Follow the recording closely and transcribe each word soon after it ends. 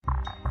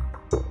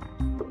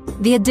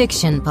The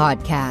Addiction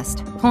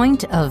Podcast,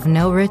 Point of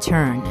No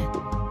Return.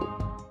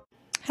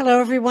 Hello,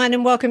 everyone,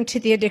 and welcome to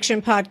the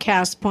Addiction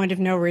Podcast, Point of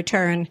No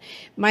Return.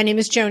 My name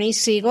is Joni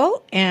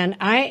Siegel, and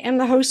I am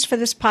the host for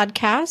this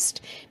podcast.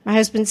 My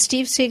husband,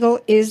 Steve Siegel,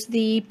 is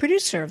the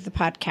producer of the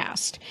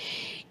podcast.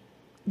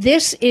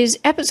 This is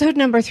episode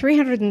number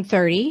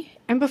 330.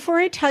 And before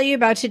I tell you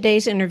about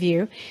today's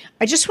interview,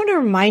 I just want to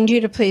remind you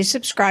to please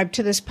subscribe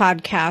to this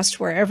podcast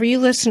wherever you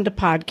listen to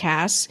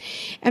podcasts.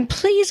 And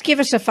please give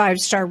us a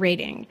 5-star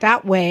rating.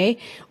 That way,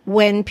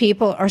 when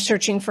people are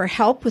searching for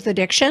help with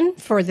addiction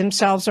for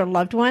themselves or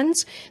loved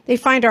ones, they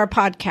find our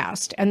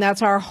podcast. And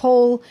that's our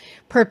whole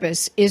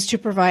purpose, is to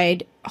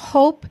provide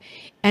hope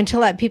and to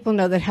let people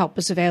know that help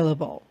is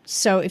available.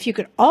 So if you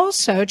could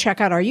also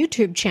check out our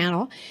YouTube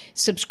channel,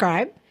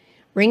 subscribe,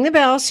 ring the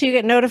bell so you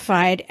get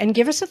notified, and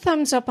give us a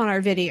thumbs up on our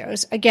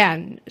videos,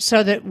 again,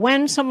 so that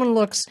when someone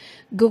looks,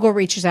 Google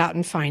reaches out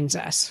and finds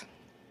us.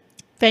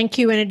 Thank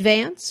you in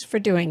advance for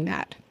doing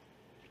that.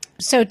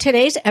 So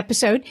today's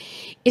episode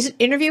is an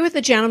interview with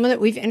a gentleman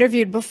that we've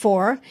interviewed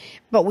before,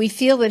 but we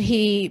feel that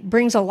he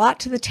brings a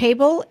lot to the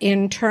table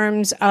in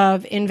terms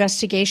of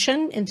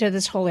investigation into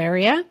this whole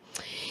area.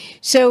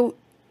 So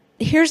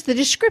here's the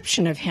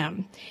description of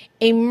him.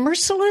 A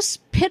merciless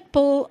pit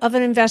bull of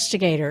an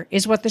investigator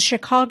is what the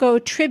Chicago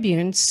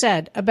Tribune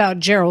said about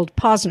Gerald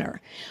Posner,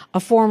 a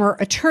former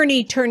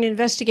attorney turned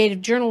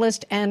investigative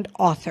journalist and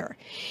author.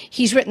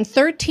 He's written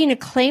 13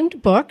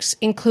 acclaimed books,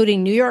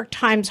 including New York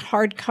Times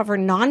hardcover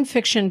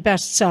nonfiction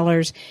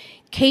bestsellers,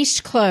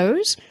 Case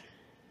Closed,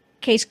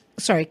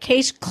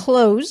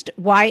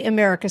 Why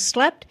America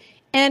Slept,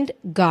 and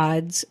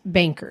God's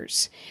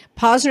Bankers.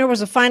 Posner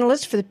was a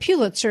finalist for the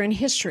Pulitzer in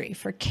history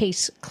for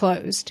Case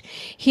Closed.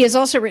 He has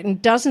also written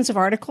dozens of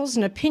articles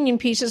and opinion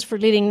pieces for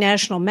leading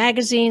national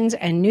magazines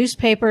and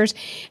newspapers,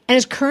 and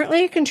is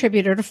currently a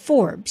contributor to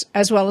Forbes,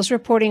 as well as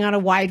reporting on a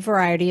wide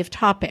variety of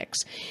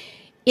topics.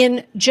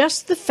 In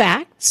Just the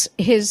Facts,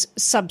 his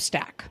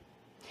Substack.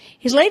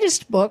 His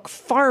latest book,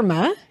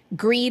 Pharma,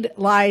 Greed,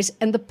 Lies,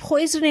 and the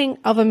Poisoning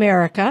of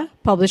America,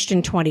 published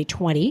in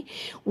 2020,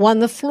 won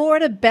the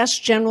Florida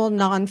Best General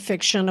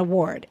Nonfiction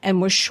Award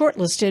and was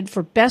shortlisted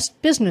for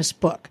Best Business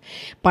Book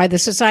by the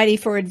Society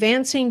for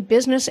Advancing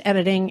Business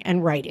Editing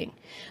and Writing.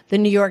 The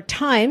New York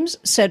Times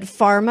said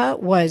Pharma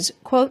was,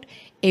 quote,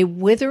 a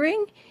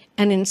withering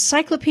and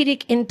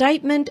encyclopedic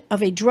indictment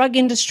of a drug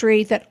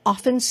industry that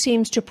often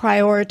seems to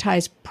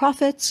prioritize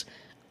profits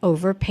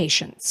over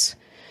patients.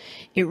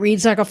 It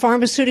reads like a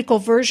pharmaceutical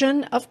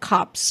version of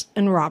Cops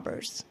and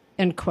Robbers,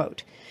 end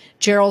quote.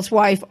 Gerald's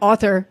wife,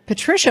 author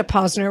Patricia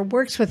Posner,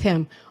 works with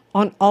him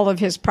on all of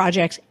his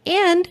projects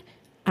and,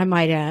 I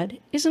might add,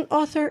 is an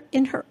author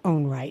in her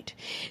own right.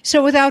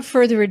 So without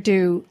further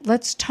ado,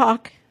 let's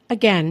talk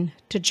again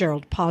to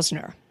Gerald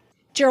Posner.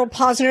 Gerald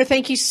Posner,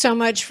 thank you so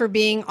much for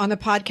being on the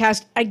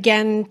podcast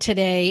again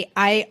today.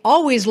 I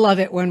always love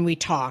it when we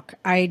talk.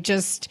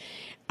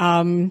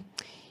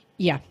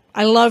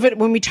 I love it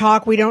when we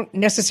talk. We don't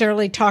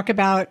necessarily talk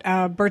about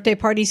birthday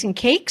parties and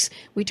cakes.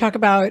 We talk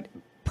about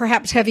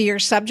perhaps heavier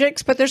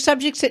subjects, but there's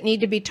subjects that need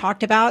to be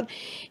talked about.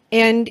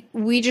 And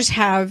we just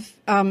have,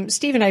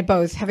 Steve and I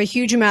both have a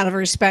huge amount of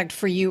respect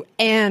for you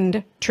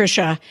and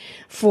Trisha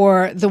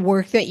for the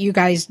work that you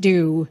guys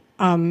do.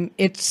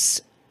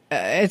 It's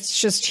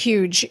just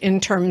huge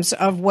in terms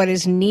of what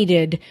is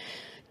needed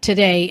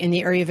today in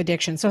the area of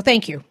addiction. So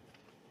thank you.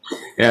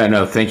 Yeah,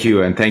 no, thank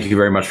you. And thank you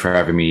very much for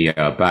having me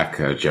back,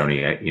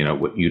 Joni.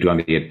 What you do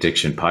on the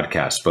Addiction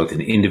Podcast, both in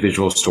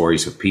individual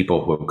stories of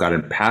people who have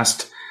gotten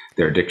past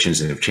their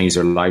addictions and have changed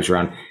their lives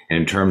around, and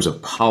in terms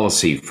of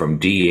policy, from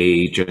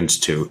DEA agents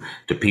to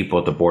people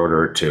at the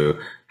border to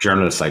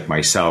journalists like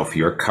myself,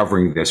 you're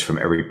covering this from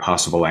every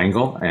possible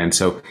angle. And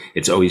so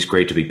it's always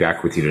great to be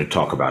back with you to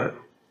talk about it.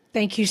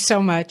 Thank you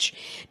so much.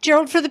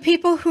 Gerald, for the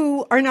people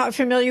who are not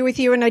familiar with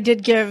you, and I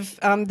did give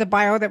the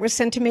bio that was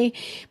sent to me,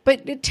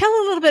 but tell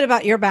a little bit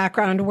about your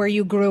background, where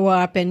you grew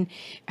up and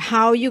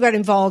how you got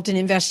involved in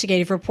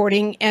investigative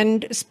reporting,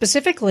 and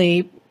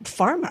specifically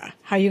Pharma,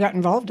 how you got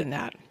involved in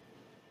that.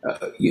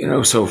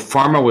 So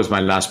Pharma was my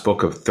last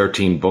book of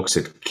 13 books.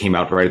 It came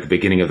out right at the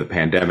beginning of the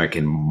pandemic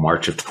in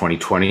March of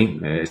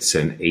 2020. It's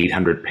an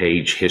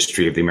 800-page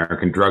history of the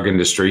American drug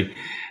industry.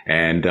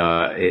 And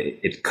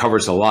it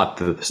covers a lot.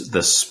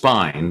 The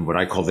spine, what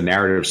I call the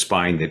narrative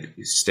spine that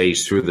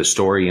stays through the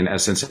story, in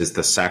essence, is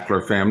the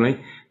Sackler family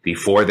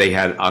before they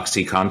had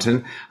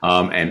OxyContin,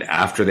 and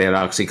after they had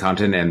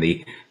OxyContin, and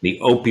the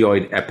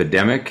opioid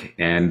epidemic.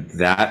 And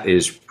that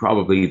is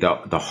probably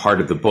the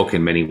heart of the book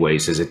in many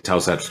ways, as it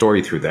tells that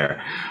story through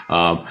there.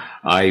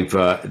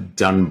 I've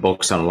done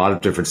books on a lot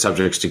of different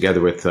subjects together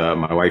with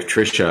my wife,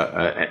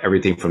 Trisha,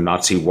 everything from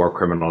Nazi war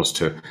criminals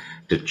to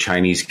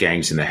Chinese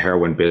gangs in the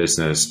heroin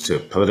business to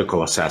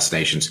political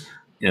assassinations.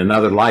 In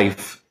another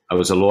life, I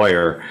was a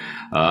lawyer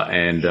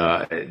and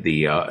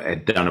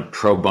had done a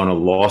pro bono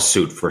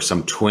lawsuit for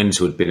some twins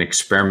who had been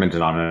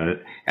experimented on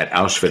at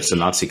Auschwitz, the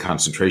Nazi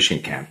concentration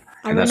camp.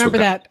 I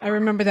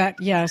remember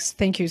that. Yes.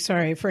 Thank you.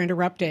 Sorry for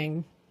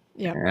interrupting.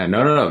 Yeah.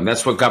 No. And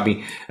that's what got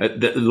me.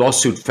 The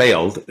lawsuit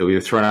failed. We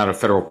were thrown out of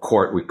federal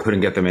court. We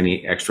couldn't get them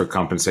any extra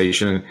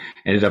compensation, and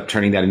ended up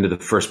turning that into the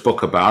first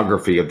book, a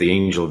biography of the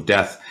Angel of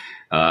Death,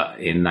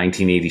 in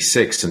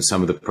 1986. And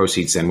some of the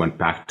proceeds then went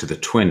back to the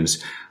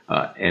twins.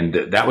 And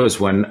that was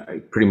when I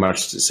pretty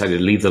much decided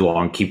to leave the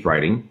law and keep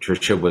writing.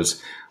 Tricia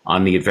was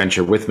on the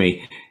adventure with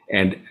me.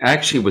 And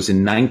actually it was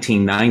in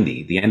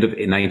 1990, the end of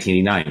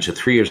 1989, so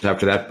 3 years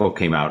after that book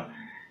came out,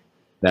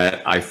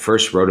 that I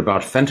first wrote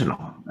about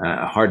fentanyl.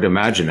 Hard to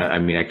imagine. I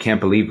mean, I can't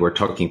believe we're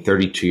talking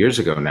 32 years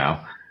ago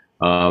now.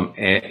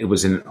 And it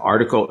was an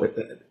article,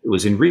 it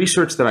was in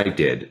research that I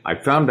did. I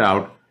found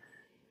out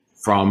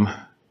from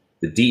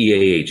the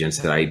DEA agents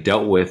that I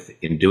dealt with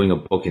in doing a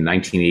book in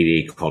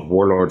 1988 called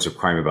Warlords of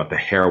Crime about the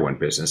heroin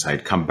business. I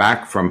had come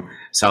back from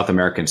South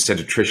America and said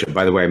to Tricia,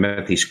 by the way, I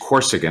met these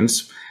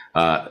Corsicans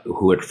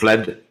who had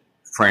fled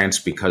France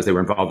because they were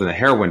involved in the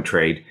heroin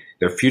trade.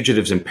 They're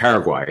fugitives in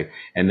Paraguay.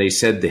 And they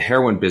said the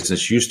heroin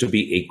business used to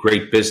be a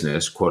great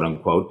business, quote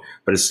unquote,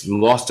 but it's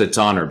lost its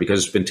honor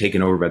because it's been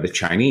taken over by the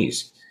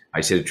Chinese.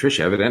 I said to Tricia,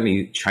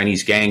 evidently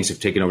Chinese gangs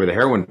have taken over the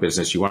heroin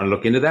business. You want to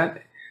look into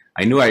that?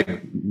 I knew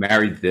I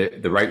married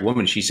the right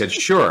woman. She said,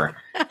 sure.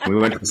 We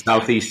went to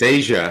Southeast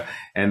Asia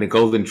and the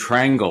Golden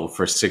Triangle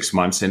for 6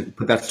 months and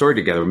put that story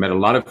together. We met a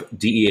lot of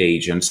DEA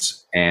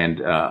agents and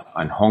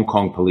Hong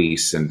Kong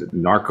police and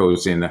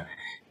narcos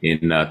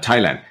in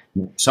Thailand.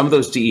 Some of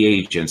those DEA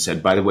agents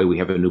said, by the way, we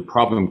have a new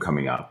problem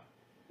coming up.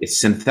 It's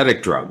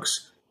synthetic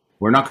drugs.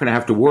 We're not going to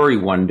have to worry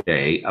one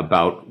day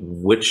about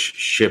which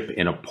ship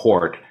in a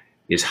port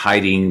is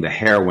hiding the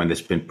heroin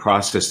that's been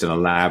processed in a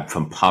lab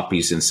from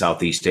poppies in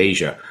Southeast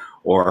Asia,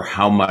 or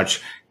how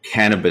much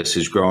cannabis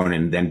is grown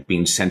and then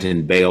being sent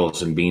in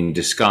bales and being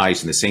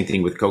disguised. And the same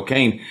thing with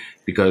cocaine,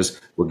 because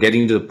we're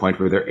getting to the point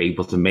where they're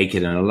able to make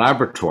it in a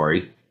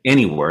laboratory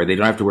anywhere. They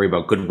don't have to worry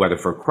about good weather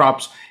for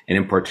crops and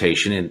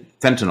importation. And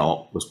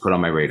fentanyl was put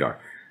on my radar.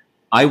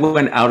 I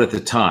went out at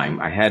the time.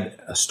 I had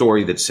a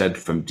story that said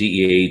from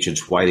DEA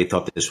agents why they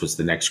thought this was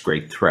the next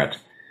great threat.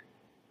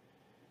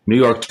 New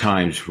York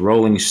Times,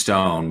 Rolling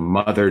Stone,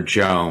 Mother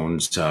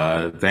Jones,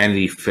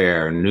 Vanity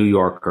Fair, New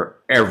Yorker,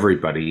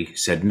 everybody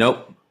said,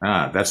 nope,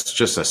 that's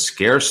just a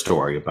scare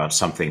story about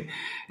something.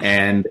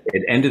 And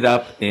it ended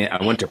up, I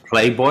went to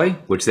Playboy,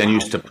 which then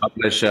used to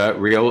publish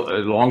real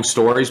long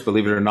stories,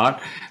 believe it or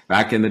not,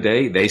 back in the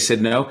day. They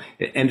said no.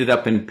 It ended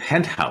up in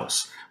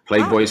Penthouse,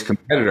 Playboy's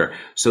competitor.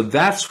 So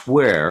that's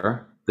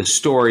where the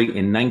story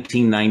in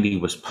 1990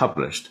 was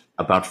published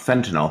about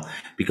fentanyl,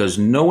 because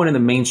no one in the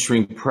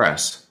mainstream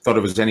press thought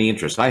it was any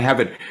interest. I have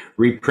it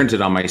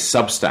reprinted on my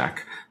Substack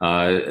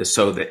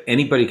so that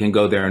anybody can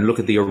go there and look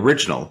at the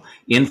original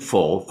in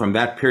full from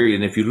that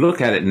period. And if you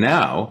look at it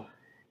now,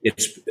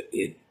 it's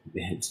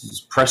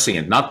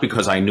prescient, not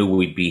because I knew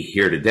we'd be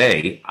here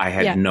today. I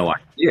had no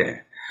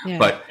idea. Yeah.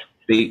 But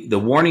the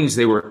warnings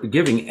they were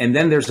giving, and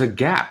then there's a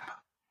gap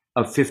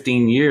of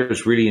 15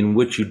 years really in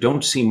which you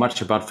don't see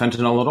much about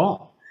fentanyl at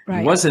all.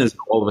 Right. It wasn't as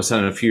all of a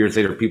sudden a few years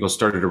later people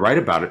started to write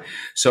about it.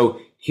 So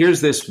here's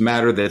this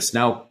matter that's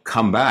now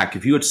come back.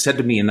 If you had said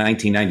to me in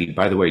 1990,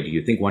 by the way, do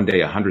you think one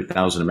day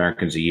 100,000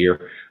 Americans a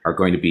year are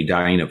going to be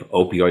dying of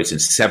opioids and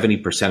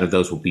 70% of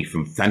those will be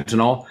from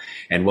fentanyl,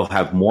 and we'll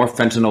have more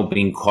fentanyl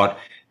being caught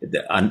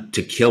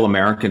to kill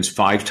Americans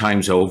 5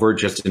 times over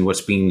just in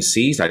what's being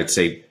seized? I'd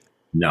say,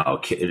 no,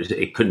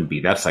 it couldn't be.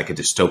 That's like a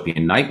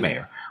dystopian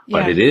nightmare.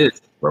 But it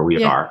is where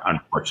we are,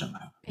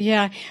 unfortunately.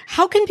 Yeah.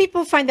 How can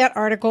people find that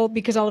article?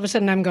 Because all of a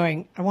sudden I'm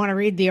going, I want to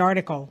read the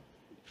article.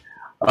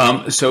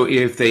 So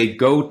if they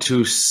go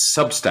to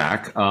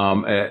Substack,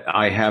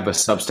 I have a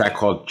Substack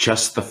called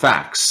Just the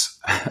Facts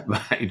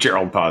by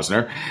Gerald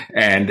Posner.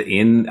 And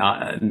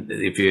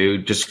if you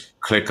just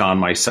click on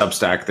my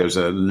Substack, there's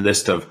a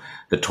list of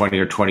the 20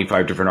 or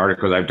 25 different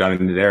articles I've done.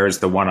 And there's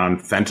the one on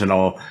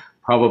fentanyl,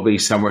 probably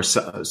somewhere,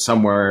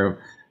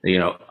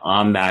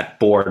 on that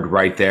board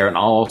right there. And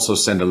I'll also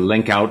send a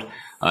link out.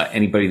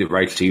 Anybody that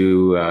writes to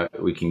you,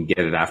 we can get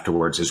it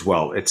afterwards as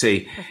well. It's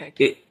a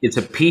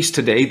piece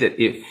today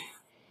that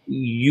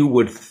you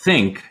would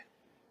think,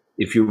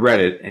 if you read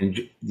it, and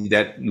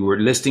that you were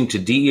listening to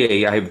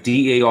DEA. I have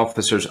DEA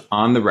officers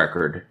on the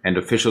record and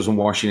officials in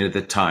Washington at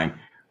the time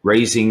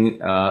raising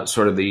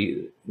sort of a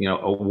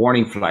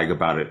warning flag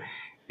about it.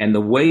 And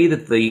the way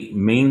that the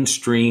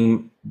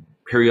mainstream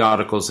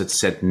periodicals had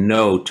said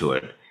no to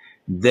it,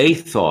 they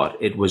thought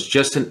it was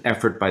just an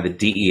effort by the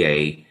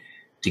DEA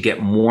to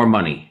get more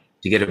money,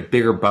 to get a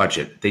bigger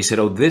budget. They said,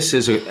 this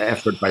is an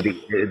effort by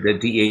the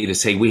DEA to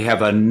say, we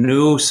have a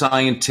new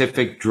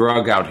scientific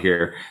drug out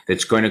here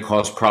that's going to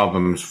cause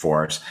problems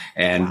for us.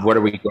 And what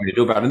are we going to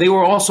do about it? And they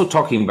were also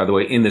talking, by the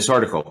way, in this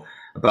article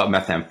about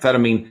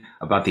methamphetamine,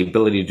 about the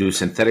ability to do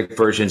synthetic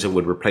versions that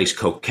would replace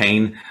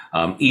cocaine,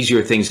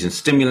 easier things in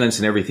stimulants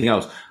and everything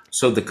else.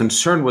 So the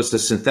concern was the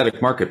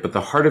synthetic market, but the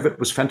heart of it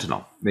was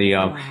fentanyl.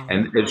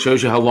 And it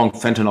shows you how long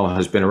fentanyl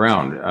has been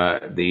around,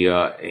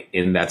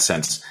 in that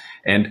sense.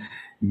 And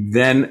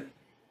then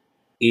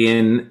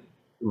in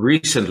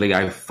recently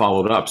I've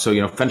followed up. So,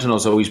 fentanyl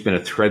has always been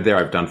a thread there.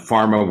 I've done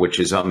pharma, which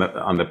is on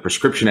the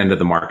prescription end of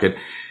the market.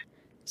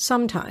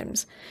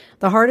 Sometimes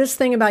the hardest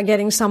thing about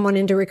getting someone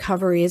into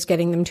recovery is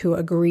getting them to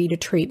agree to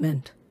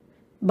treatment.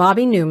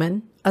 Bobby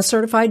Newman, a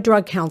certified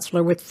drug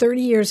counselor with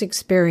 30 years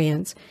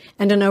experience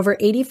and an over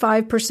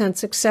 85%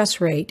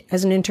 success rate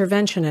as an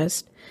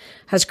interventionist,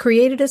 has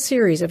created a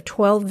series of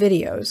 12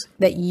 videos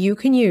that you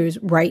can use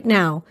right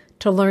now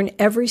to learn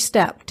every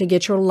step to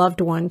get your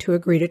loved one to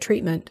agree to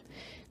treatment.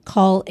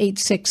 Call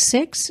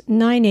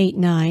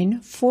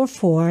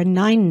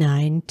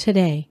 866-989-4499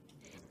 today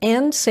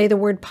and say the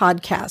word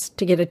podcast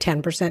to get a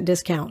 10%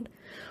 discount.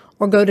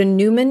 Or go to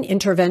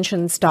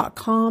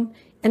newmaninterventions.com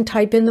and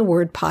type in the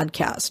word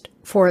podcast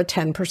for a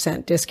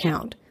 10%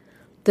 discount.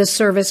 This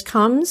service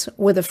comes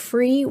with a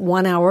free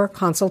 1-hour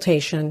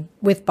consultation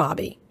with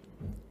Bobby.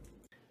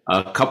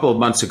 A couple of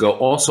months ago,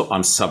 also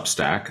on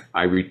Substack,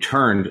 I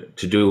returned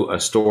to do a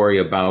story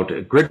about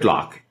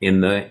gridlock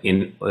in the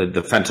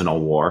fentanyl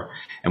war.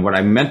 And what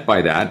I meant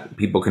by that,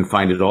 people can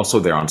find it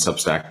also there on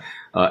Substack.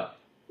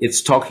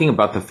 It's talking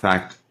about the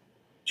fact,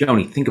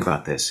 Joni, think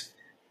about this.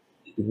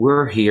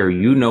 We're here.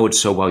 You know it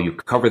so well. You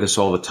cover this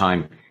all the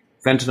time.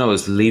 Fentanyl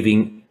is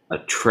leaving a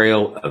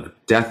trail of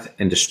death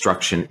and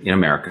destruction in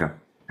America,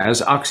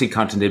 as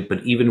OxyContin did,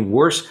 but even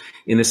worse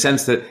in the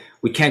sense that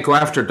we can't go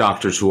after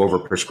doctors who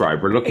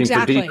overprescribe. We're looking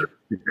for dealers.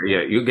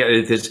 Yeah, you get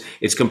it.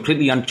 It's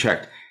completely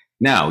unchecked.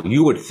 Now, I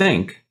would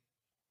think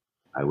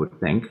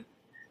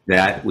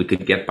that we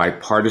could get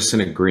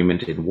bipartisan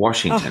agreement in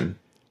Washington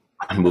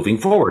on moving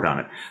forward on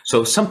it.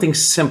 So something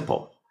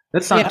simple.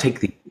 Let's not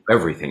take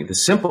everything. The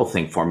simple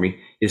thing for me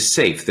is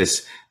SAFE,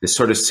 this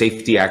sort of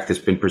safety act that's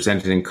been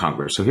presented in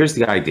Congress. So here's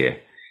the idea.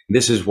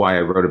 This is why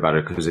I wrote about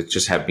it, because it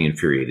just had me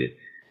infuriated.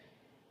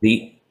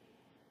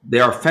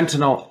 There are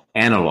fentanyl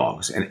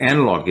analogs. An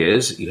analog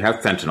is you have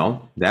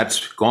fentanyl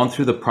that's gone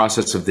through the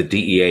process of the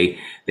DEA.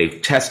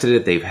 They've tested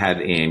it. They've had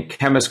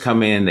chemists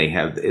come in. They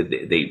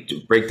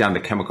break down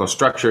the chemical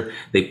structure.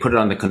 They put it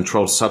on the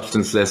controlled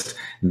substance list.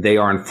 They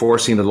are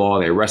enforcing the law.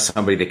 They arrest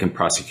somebody. They can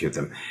prosecute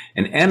them.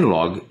 An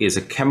analog is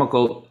a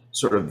chemical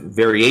sort of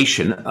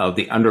variation of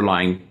the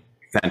underlying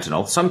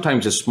fentanyl,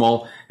 sometimes as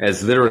small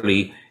as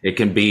literally it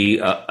can be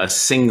a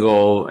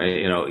single,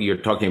 you're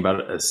talking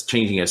about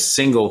changing a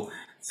single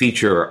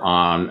feature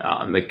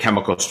on the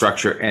chemical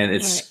structure, and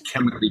it's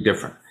chemically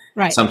different.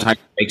 Right. Sometimes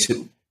it makes it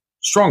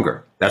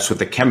stronger. That's what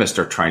the chemists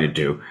are trying to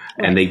do,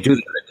 and they do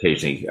that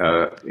occasionally,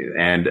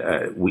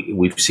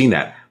 we've seen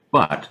that.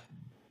 But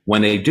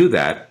when they do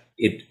that,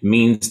 it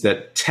means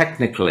that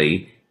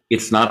technically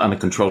it's not on the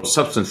controlled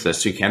substance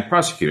list, so you can't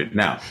prosecute it.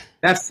 Now,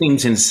 that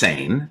seems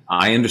insane.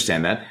 I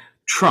understand that.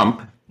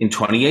 Trump, in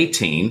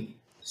 2018,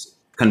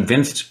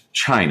 convinced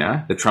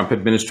China, the Trump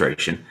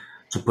administration,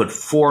 to put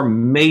 4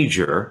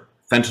 major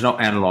fentanyl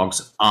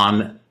analogs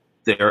on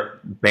their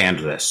banned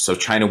list. So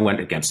China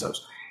went against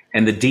those.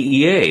 And the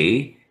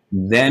DEA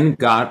then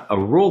got a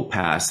rule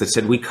passed that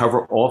said we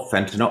cover all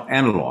fentanyl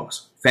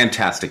analogs.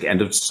 Fantastic.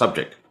 End of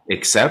subject.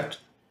 Except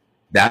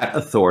that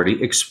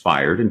authority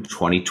expired in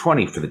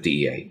 2020 for the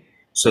DEA.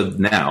 So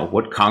now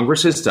what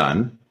Congress has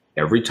done,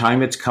 every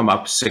time it's come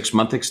up,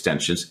 6-month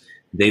extensions,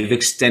 they've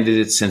extended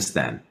it since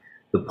then.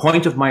 The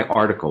point of my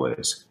article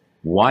is,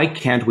 why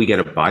can't we get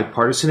a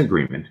bipartisan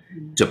agreement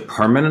to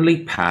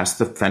permanently pass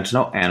the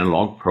fentanyl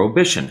analog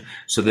prohibition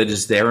so that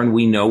it's there and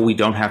we know we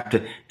don't have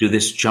to do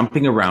this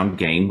jumping around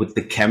game with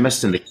the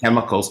chemists and the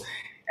chemicals?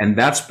 And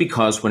that's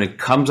because when it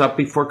comes up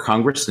before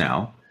Congress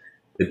now,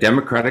 the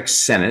Democratic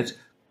Senate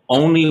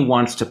only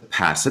wants to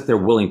pass it. They're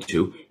willing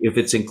to if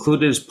it's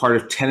included as part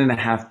of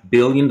 $10.5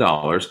 billion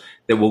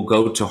that will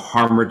go to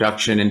harm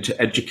reduction and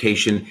to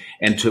education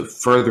and to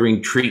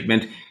furthering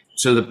treatment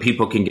so that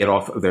people can get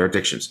off of their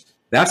addictions.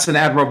 That's an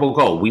admirable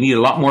goal. We need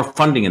a lot more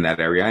funding in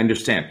that area, I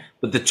understand.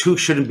 But the two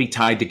shouldn't be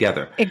tied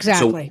together.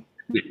 Exactly.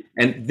 So,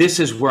 and this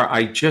is where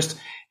I just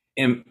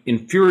am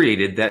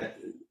infuriated that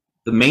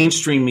the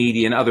mainstream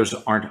media and others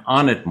aren't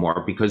on it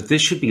more, because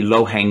this should be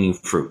low-hanging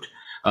fruit.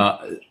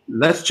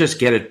 Let's just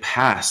get it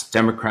past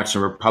Democrats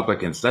and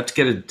Republicans. Let's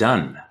get it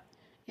done.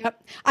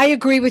 Yep, I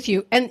agree with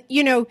you. And,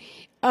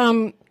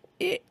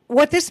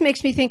 what this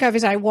makes me think of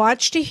is I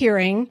watched a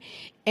hearing,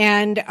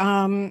 and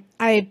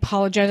I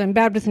apologize, I'm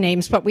bad with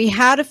names, but we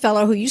had a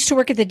fellow who used to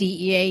work at the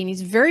DEA, and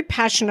he's very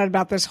passionate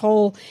about this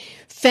whole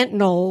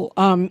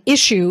fentanyl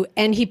issue.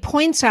 And he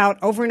points out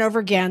over and over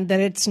again that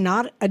it's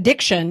not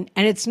addiction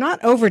and it's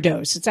not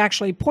overdose. It's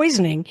actually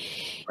poisoning.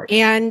 Right.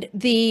 And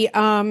the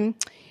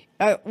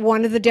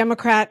one of the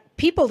Democrat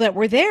people that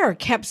were there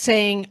kept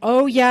saying,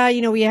 "Oh yeah,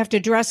 we have to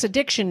address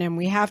addiction, and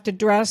we have to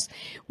address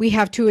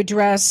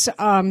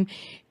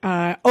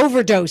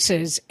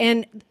overdoses."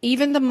 And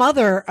even the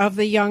mother of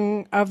the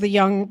young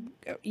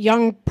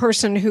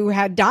person who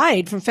had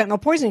died from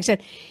fentanyl poisoning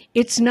said,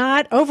 "It's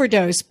not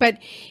overdose." But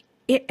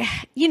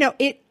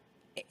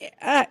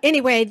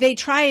anyway, they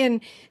try and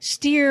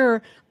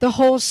steer the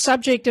whole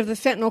subject of the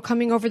fentanyl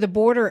coming over the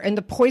border and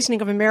the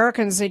poisoning of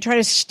Americans. They try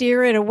to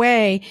steer it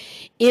away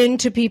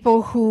into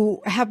people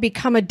who have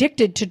become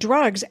addicted to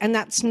drugs, and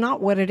that's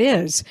not what it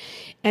is.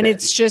 And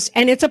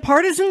it's a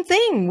partisan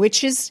thing,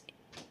 which is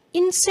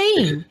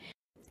insane.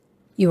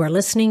 You are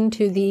listening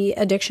to the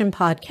Addiction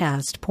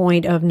Podcast,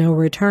 Point of No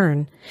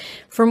Return.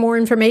 For more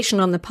information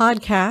on the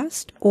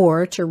podcast,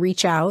 or to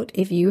reach out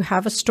if you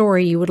have a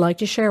story you would like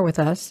to share with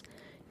us,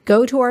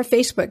 go to our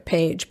Facebook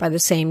page by the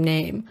same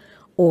name,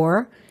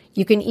 or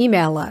you can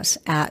email us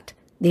at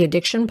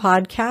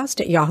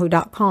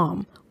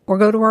theaddictionpodcast@yahoo.com, or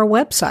go to our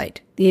website,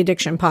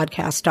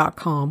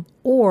 theaddictionpodcast.com,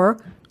 or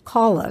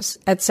call us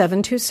at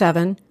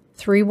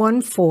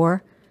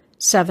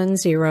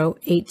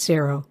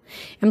 727-314-7080.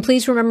 And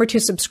please remember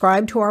to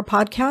subscribe to our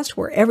podcast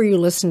wherever you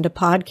listen to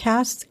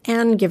podcasts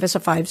and give us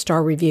a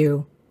 5-star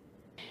review.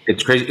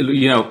 It's crazy.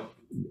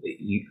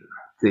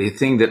 The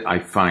thing that I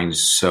find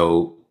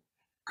so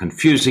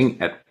confusing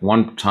at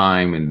one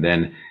time and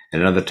then at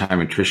another time,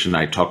 and Tricia and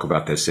I talk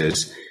about this,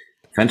 is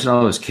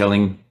fentanyl is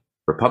killing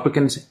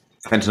Republicans.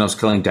 Fentanyl is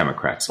killing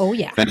Democrats. Oh,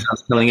 yeah. Fentanyl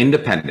is killing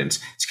independents.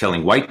 It's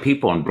killing white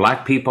people and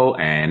black people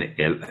and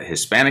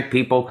Hispanic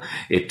people.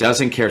 It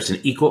doesn't care. It's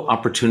an equal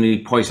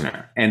opportunity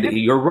poisoner. And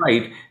you're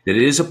right that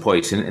it is a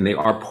poison, and they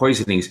are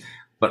poisonings.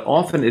 But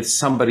often it's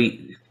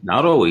somebody,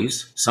 not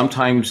always,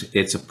 sometimes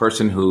it's a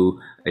person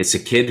it's a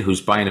kid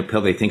who's buying a pill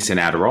they think's an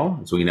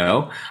Adderall, as we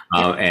know,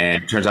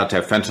 and it turns out to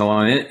have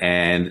fentanyl in it,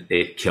 and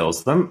it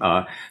kills them.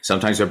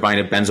 Sometimes they're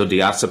buying a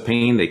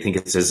benzodiazepine, they think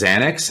it's a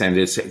Xanax, and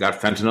it's got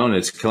fentanyl, and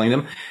it's killing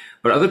them.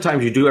 But other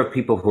times you do have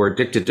people who are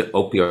addicted to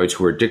opioids,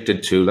 who are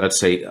addicted to, let's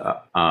say,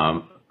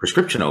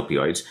 prescription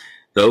opioids.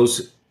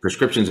 Those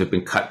prescriptions have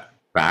been cut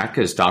back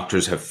as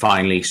doctors have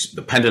finally,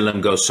 the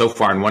pendulum goes so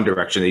far in one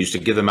direction. They used to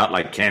give them out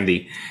like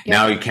candy. Yeah.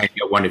 Now you can't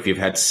get one if you've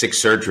had 6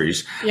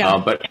 surgeries.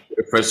 Yeah.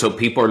 So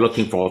people are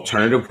looking for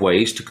alternative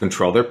ways to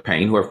control their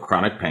pain, who have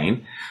chronic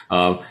pain.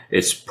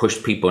 It's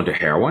pushed people into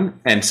heroin,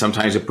 and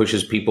sometimes it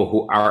pushes people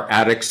who are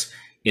addicts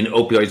in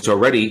opioids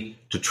already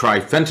to try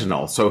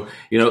fentanyl. So,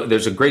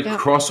 there's a great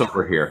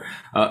crossover here.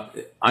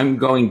 I'm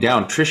going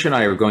down, Tricia and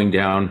I are going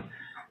down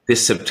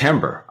this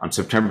September, on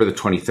September the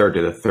 23rd,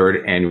 to the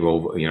 3rd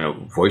annual,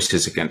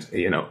 Voices Against,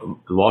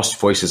 Lost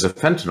Voices of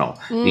Fentanyl.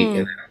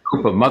 The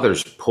group of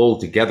mothers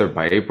pulled together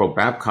by April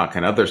Babcock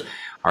and others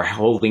are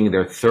holding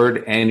their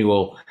 3rd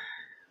annual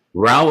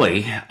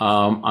rally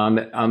on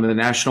the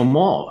National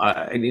Mall.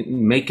 I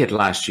didn't make it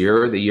last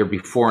year or the year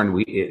before,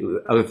 and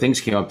other things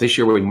came up. This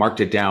year we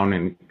marked it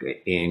down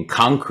in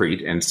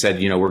concrete and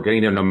said, we're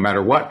getting there no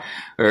matter what.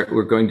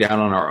 We're going down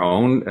on our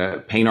own,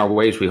 paying our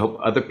ways. We hope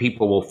other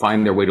people will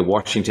find their way to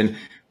Washington.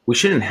 We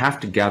shouldn't have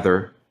to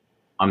gather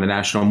on the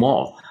National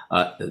Mall.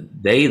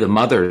 The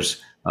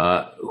mothers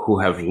who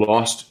have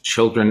lost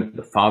children,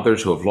 the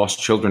fathers who have lost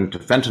children to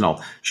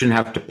fentanyl, shouldn't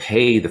have to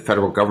pay the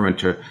federal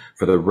government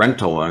for the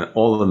rental and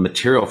all of the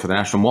material for the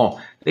National Mall.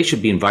 They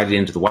should be invited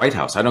into the White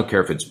House. I don't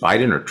care if it's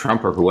Biden or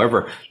Trump or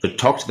whoever, to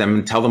talk to them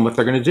and tell them what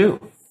they're going to do.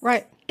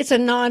 Right. It's a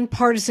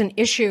nonpartisan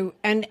issue.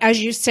 And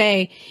as you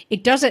say,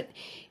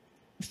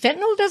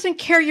 fentanyl doesn't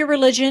care your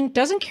religion,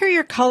 doesn't care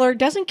your color,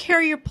 doesn't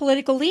care your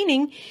political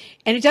leaning,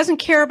 and it doesn't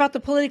care about the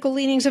political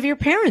leanings of your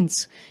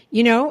parents,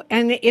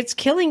 and it's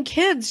killing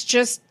kids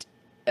just,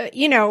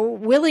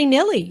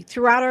 willy-nilly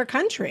throughout our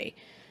country.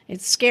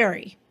 It's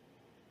scary.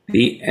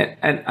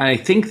 And I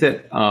think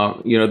that,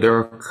 there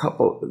are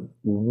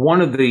one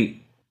of the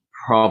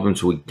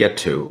problems we get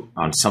to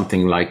on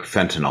something like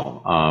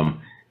fentanyl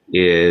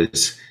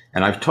is,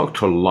 and I've talked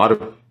to a lot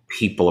of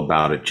people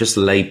about it, just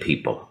lay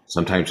people.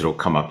 Sometimes it'll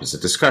come up as a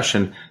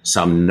discussion.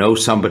 Some know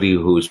somebody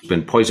who's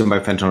been poisoned by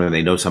fentanyl, and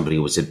they know somebody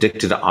who was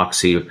addicted to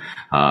oxy,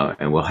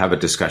 and we'll have a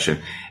discussion.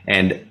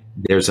 And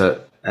there's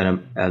a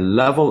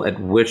level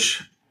at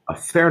which a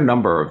fair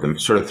number of them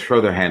sort of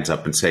throw their hands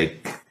up and say,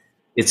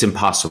 it's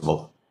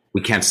impossible.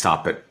 We can't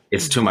stop it.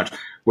 It's too much.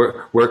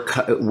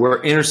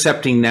 We're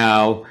intercepting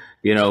now,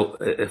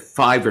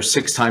 5 or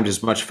 6 times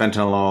as much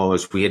fentanyl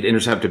as we had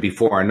intercepted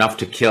before, enough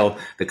to kill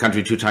the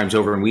country 2 times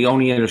over. And we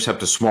only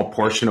intercept a small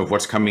portion of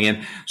what's coming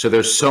in. So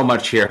there's so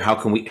much here. How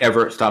can we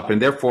ever stop it?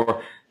 And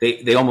therefore,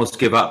 they almost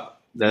give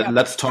up.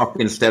 Let's talk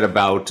instead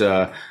about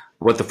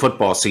what the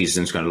football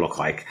season is going to look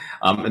like.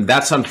 And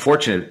that's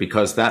unfortunate,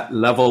 because that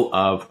level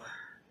of,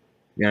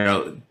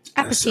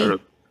 apathy. Sort of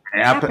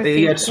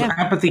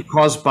apathy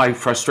caused by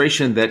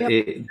frustration that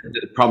the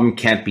problem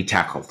can't be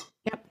tackled.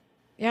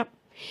 Yep.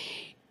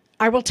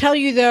 I will tell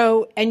you,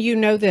 though, and you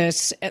know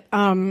this,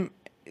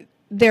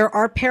 there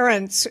are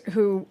parents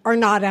who are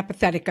not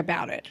apathetic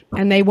about it,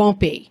 and they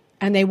won't be,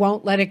 and they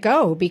won't let it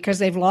go because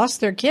they've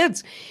lost their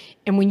kids.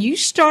 And when you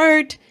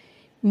start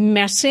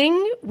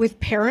messing with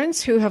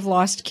parents who have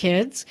lost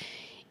kids,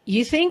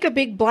 you think a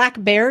big black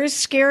bear is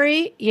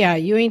scary? Yeah,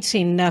 you ain't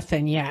seen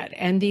nothing yet.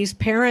 And these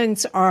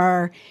parents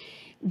are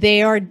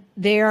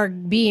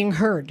being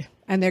heard,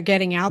 and they're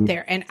getting out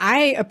there. And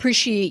I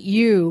appreciate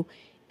you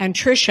and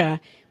Tricia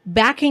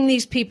backing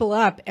these people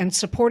up and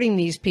supporting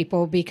these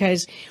people,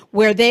 because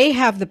where they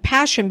have the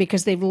passion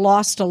because they've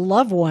lost a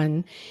loved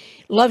one,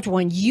 loved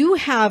one, you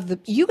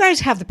guys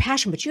have the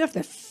passion, but you have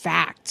the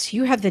facts,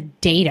 you have the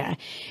data,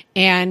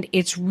 and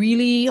it's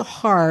really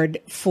hard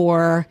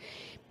for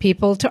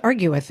people to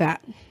argue with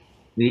that.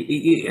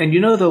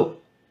 And though,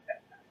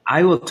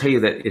 I will tell you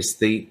that it's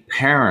the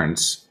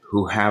parents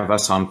who have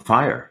us on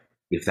fire,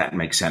 if that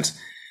makes sense.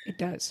 It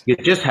does. You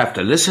just have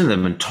to listen to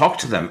them and talk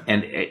to them.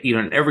 And,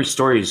 and every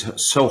story is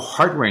so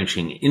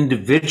heart-wrenching,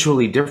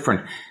 individually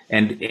different.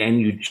 And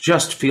you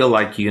just feel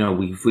like,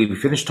 we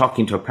finish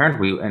talking to a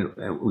parent,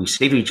 and we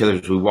say to each other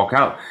as we walk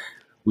out,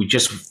 we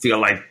just feel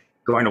like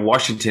going to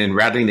Washington and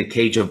rattling the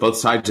cage of both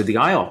sides of the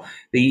aisle.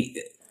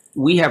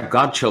 We have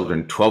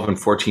godchildren, 12 and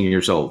 14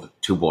 years old,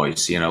 two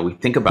boys. We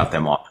think about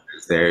them often.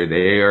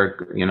 They are,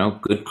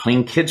 good,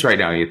 clean kids right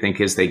now. You think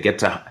as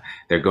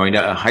they're going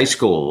to high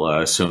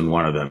school soon,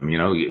 one of them,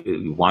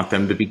 you want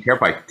them to be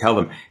careful. I tell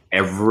them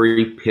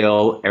every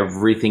pill,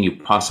 everything you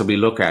possibly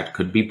look at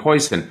could be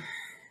poison.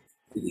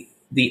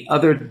 The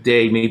other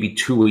day, maybe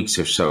 2 weeks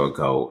or so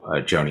ago,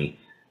 Joni,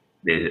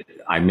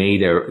 I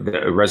made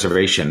a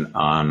reservation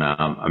on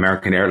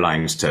American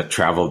Airlines to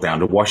travel down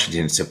to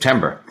Washington in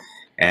September.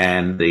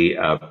 And the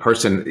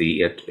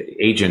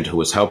agent who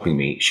was helping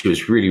me, she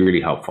was really,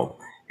 really helpful.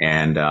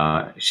 And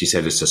she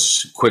said, it's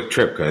a quick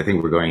trip because I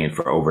think we're going in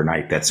for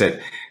overnight. That's it.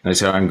 And I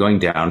said, I'm going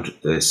down to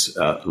this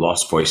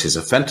Lost Voices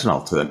of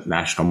Fentanyl to the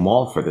National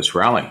Mall for this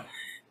rally.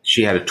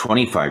 She had a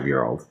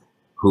 25-year-old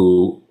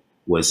who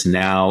was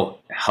now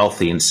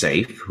healthy and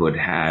safe, who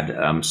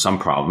had some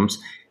problems.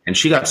 And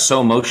she got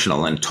so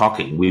emotional in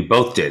talking. We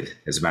both did,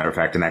 as a matter of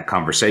fact, in that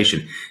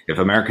conversation. If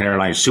American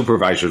Airlines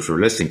supervisors were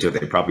listening to it,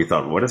 they probably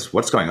thought,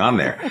 what's going on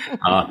there?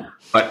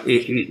 But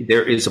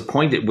there is a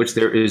point at which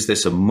there is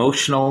this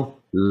emotional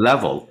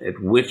level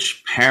at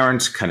which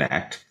parents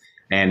connect,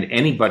 and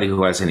anybody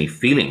who has any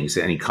feelings,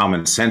 any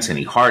common sense,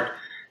 any heart,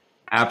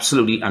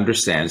 absolutely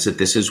understands that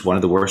this is one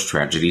of the worst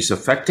tragedies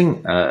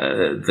affecting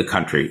the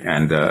country.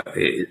 And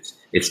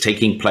it's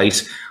taking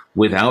place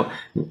without,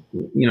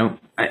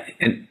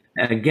 and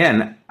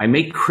again, I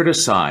may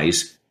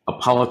criticize a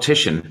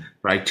politician,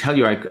 but I tell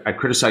you, I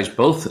criticize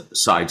both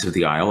sides of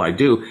the aisle. I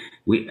do.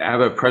 We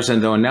have a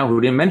president, though, now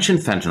who didn't mention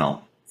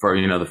fentanyl for,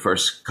 the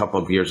first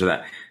couple of years of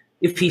that.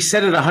 If he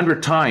said it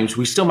 100 times,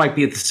 we still might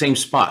be at the same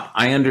spot.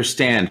 I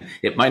understand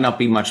it might not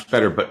be much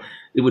better, but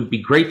it would be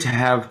great to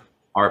have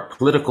our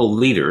political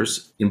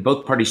leaders in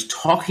both parties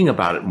talking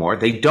about it more.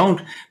 They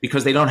don't,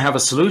 because they don't have a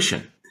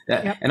solution.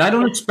 Yep. And I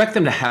don't expect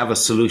them to have a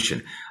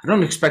solution. I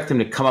don't expect them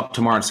to come up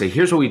tomorrow and say,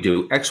 here's what we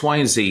do, X, Y,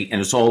 and Z, and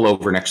it's all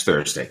over next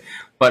Thursday.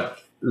 But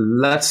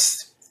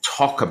let's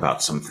talk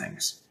about some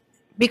things.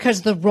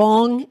 Because the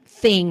wrong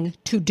thing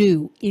to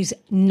do is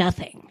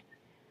nothing.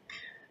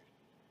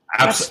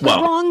 That's the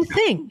wrong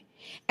thing.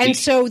 And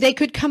so they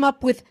could come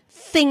up with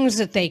things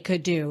that they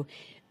could do.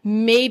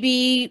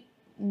 Maybe,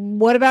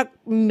 what about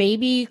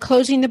maybe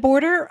closing the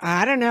border?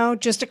 I don't know,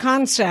 just a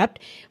concept.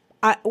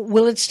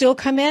 Will it still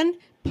come in?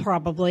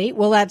 Probably.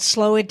 Will that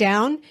slow it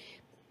down?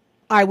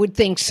 I would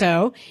think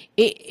so.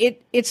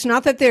 It's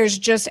not that there's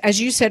just,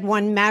 as you said,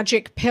 one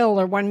magic pill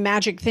or one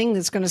magic thing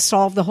that's going to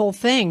solve the whole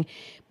thing,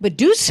 but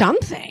do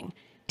something.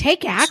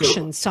 Take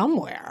action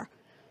somewhere.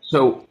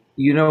 So,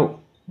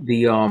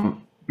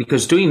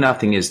 because doing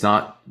nothing is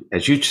not,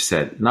 as you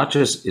said, not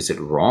just is it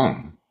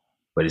wrong,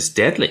 but it's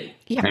deadly.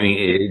 Yeah. I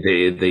mean,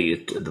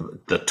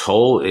 the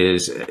toll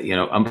is,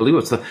 unbelievable.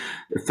 It's the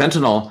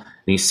fentanyl.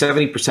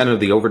 70% of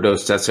the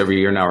overdose deaths every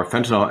year now are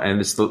fentanyl, and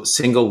it's the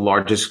single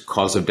largest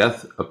cause of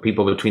death of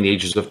people between the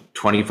ages of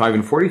 25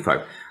 and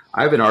 45.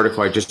 I have an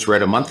article I just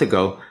read a month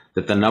ago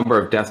that the number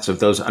of deaths of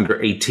those under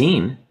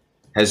 18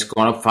 has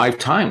gone up 5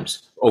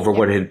 times over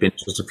what it had been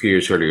just a few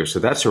years earlier. So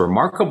that's a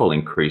remarkable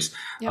increase.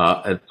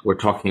 We're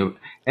talking,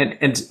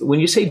 and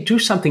when you say do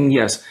something,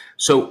 yes.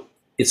 So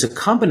it's a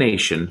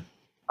combination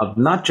of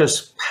not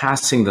just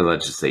passing the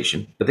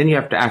legislation, but then you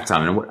have to act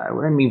on it. And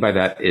what I mean by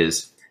that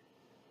is,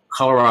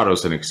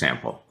 Colorado's an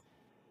example.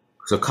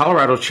 So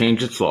Colorado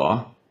changed its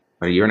law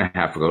about a year and a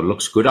half ago. It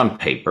looks good on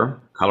paper.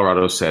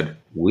 Colorado said,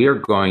 we're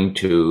going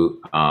to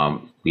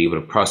be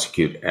able to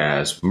prosecute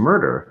as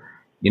murder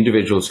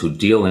individuals who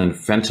deal in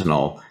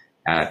fentanyl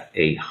at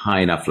a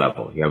high enough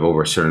level. You have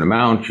over a certain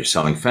amount, you're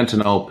selling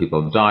fentanyl,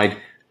 people have died,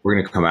 we're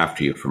going to come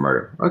after you for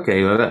murder.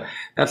 Okay, well,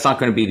 that's not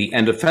going to be the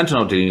end of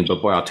fentanyl dealing,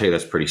 but boy, I'll tell you,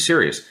 that's pretty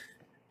serious.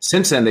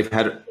 Since then, they've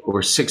had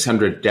over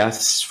 600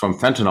 deaths from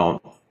fentanyl.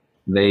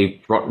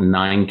 They brought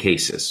 9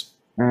 cases.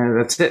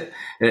 That's it.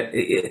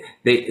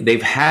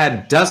 They've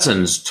had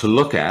dozens to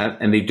look at,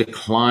 and they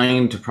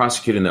declined to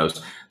prosecute in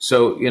those.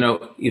 So,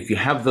 if you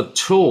have the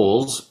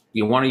tools,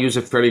 you want to use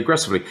it fairly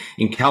aggressively.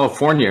 In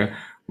California,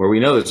 where we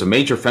know there's a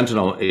major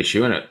fentanyl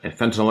issue and a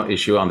fentanyl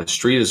issue on the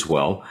street as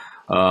well,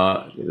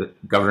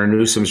 Governor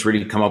Newsom's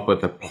really come up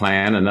with a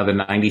plan, another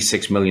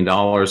 $96 million,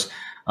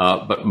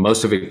 but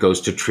most of it goes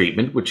to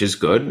treatment, which is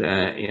good,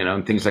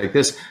 and things like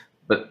this.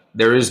 But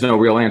there is no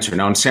real answer.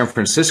 Now, in San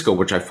Francisco,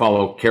 which I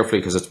follow carefully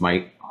because it's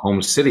my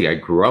home city, I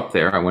grew up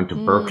there. I went to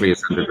Berkeley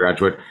as an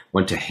undergraduate,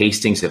 went to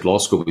Hastings at law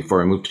school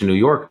before I moved to New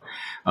York.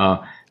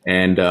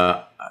 And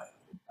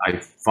I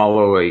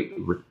follow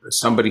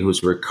somebody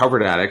who's a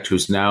recovered addict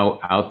who's now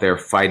out there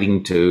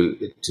fighting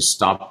to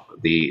stop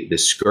the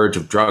scourge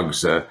of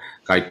drugs.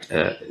 Guy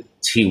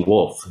T.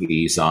 Wolf.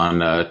 He's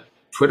on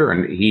Twitter,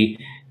 and he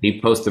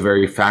posts the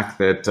very fact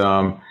that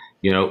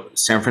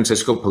San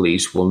Francisco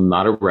police will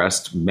not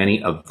arrest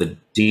many of the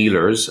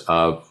dealers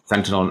of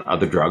fentanyl and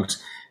other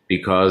drugs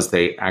because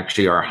they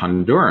actually are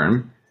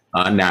Honduran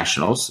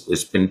nationals.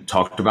 It's been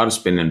talked about. It's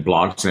been in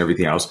blogs and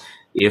everything else.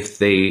 If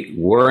they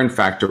were in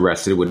fact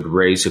arrested, it would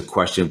raise a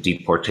question of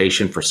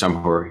deportation for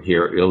some who are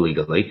here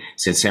illegally.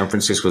 Since San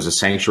Francisco is a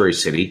sanctuary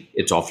city,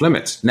 it's off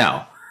limits.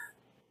 Now,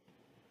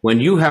 when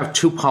you have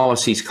two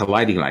policies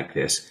colliding like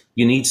this,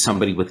 you need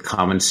somebody with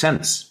common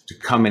sense to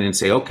come in and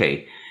say,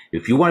 okay,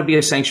 if you want to be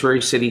a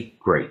sanctuary city,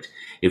 great.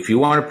 If you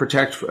want to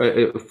protect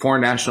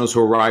foreign nationals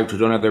who arrived who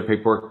don't have their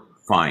paperwork,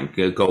 fine,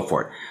 go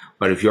for it.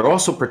 But if you're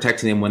also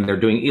protecting them when they're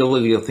doing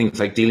illegal things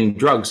like dealing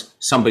drugs,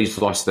 somebody's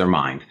lost their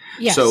mind.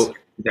 Yes. So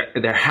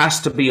there has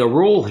to be a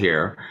rule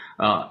here.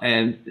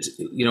 And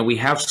we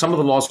have some of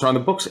the laws are on the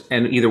books,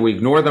 and either we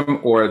ignore them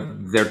or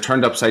they're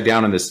turned upside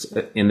down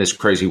in this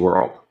crazy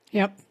world.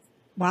 Yep.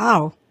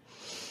 Wow.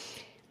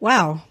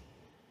 Well,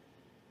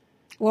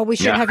 we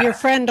should have your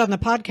friend on the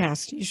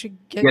podcast. You should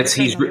get your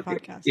friend on the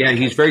podcast. Yeah,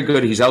 he's very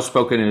good. He's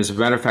outspoken. And as a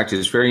matter of fact,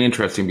 it's very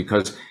interesting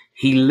because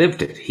he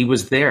lived it. He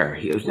was there.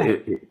 He was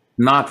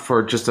not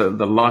for just the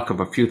luck of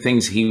a few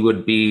things. He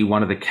would be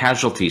one of the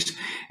casualties.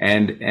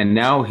 And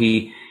now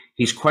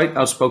he's quite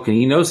outspoken.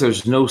 He knows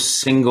there's no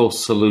single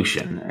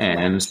solution.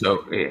 And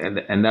so,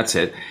 and that's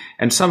it.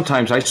 And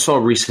sometimes I saw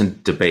a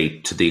recent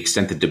debate, to the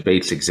extent that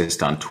debates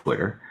exist on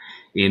Twitter,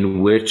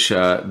 in which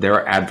there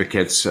are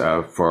advocates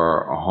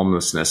for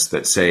homelessness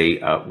that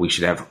say we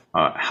should have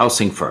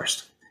housing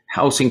first.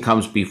 Housing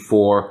comes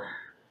before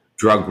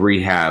drug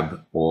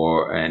rehab,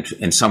 and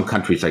in some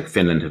countries like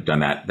Finland have done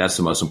that. That's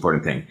the most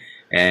important thing.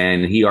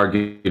 And he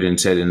argued and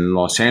said in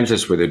Los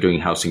Angeles, where they're doing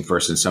housing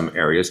first in some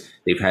areas,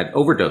 they've had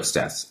overdose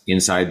deaths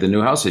inside the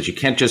new houses. You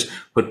can't just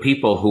put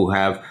people who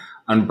have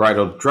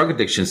unbridled drug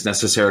addictions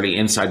necessarily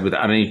inside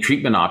without any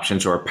treatment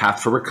options or a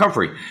path for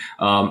recovery.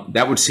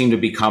 That would seem to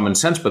be common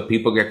sense, but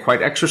people get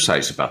quite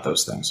exercised about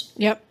those things.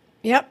 Yep.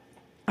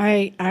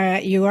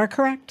 You are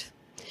correct.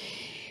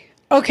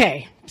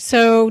 Okay,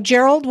 so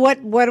Gerald,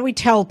 what do we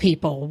tell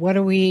people? What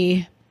do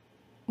we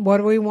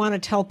want to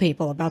tell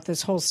people about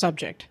this whole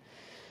subject?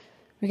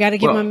 We got to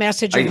give them a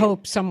message of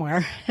hope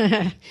somewhere.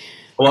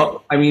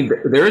 Well, I mean,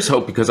 there is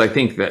hope because I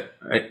think that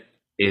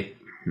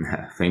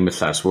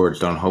famous last words,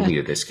 don't hold me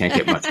to this, can't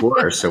get much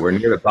worse. So we're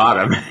near the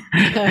bottom.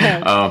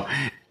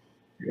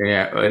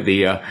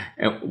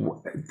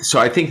 So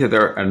I think that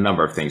there are a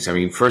number of things. I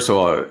mean, first of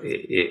all,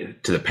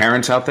 to the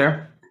parents out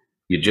there,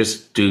 you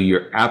just do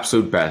your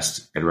absolute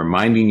best at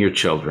reminding your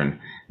children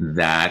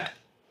that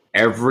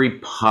every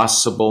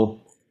possible,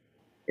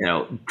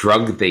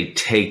 drug they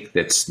take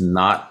that's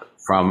not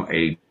from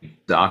a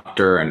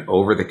doctor and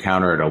over the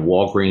counter at a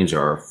Walgreens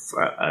or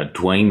a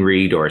Duane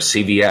Reade or a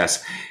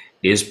CVS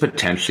is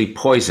potentially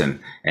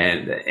poison.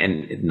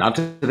 And not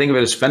to think of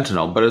it as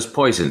fentanyl, but as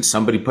poison.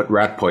 Somebody put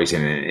rat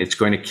poison in it. It's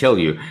going to kill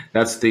you.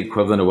 That's the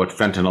equivalent of what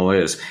fentanyl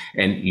is.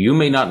 And you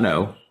may not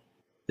know.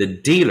 The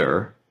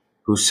dealer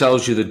who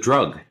sells you the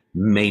drug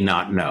may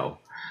not know.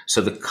 So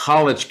the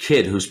college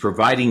kid who's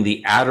providing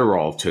the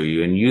Adderall to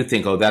you, and you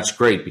think, oh, that's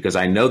great because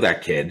I know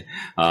that kid,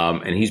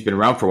 and he's been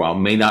around for a while,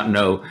 may not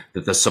know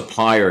that the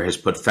supplier has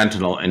put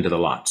fentanyl into the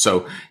lot.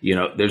 So,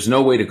 there's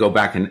no way to go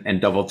back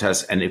and double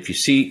test. And if you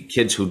see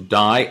kids who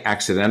die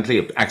accidentally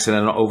of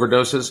accidental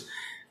overdoses,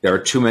 there are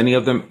too many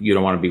of them. You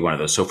don't want to be one of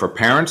those. So for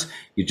parents,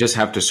 you just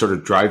have to sort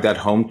of drive that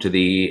home to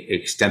the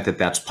extent that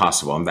that's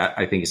possible. And that,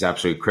 I think, is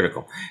absolutely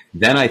critical.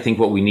 Then I think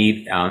what we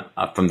need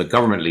from the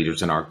government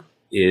leaders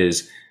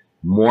is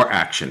more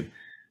action.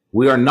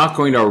 We are not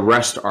going to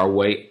arrest our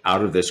way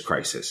out of this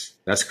crisis.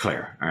 That's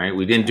clear. All right.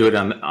 We didn't do it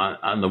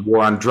on the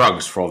war on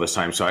drugs for all this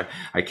time. So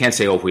I can't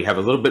say, if we have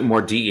a little bit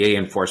more DEA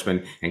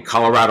enforcement and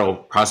Colorado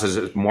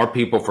processes more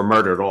people for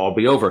murder, it'll all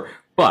be over.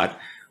 But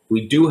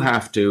we do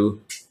have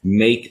to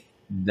make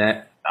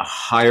that a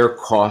higher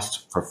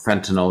cost for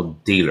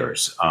fentanyl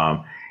dealers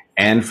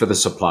and for the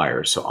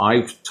suppliers. So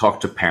I've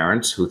talked to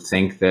parents who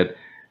think that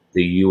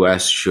the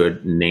U.S.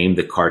 should name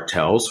the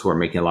cartels who are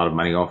making a lot of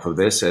money off of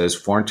this as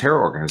foreign terror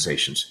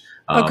organizations.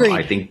 Agreed.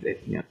 I think that,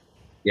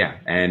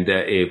 and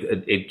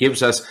it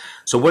gives us.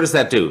 So what does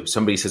that do?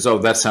 Somebody says, "Oh,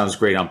 that sounds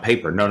great on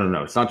paper."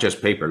 No. It's not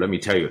just paper. Let me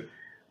tell you.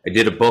 I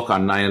did a book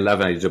on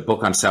 9/11. I did a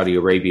book on Saudi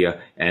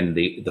Arabia and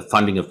the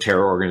funding of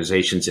terror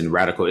organizations in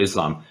radical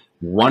Islam.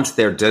 Once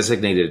they're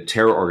designated a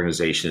terror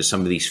organization as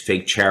some of these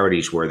fake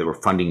charities where they were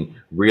funding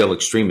real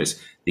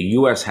extremists, the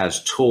U.S.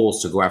 has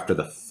tools to go after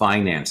the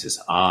finances.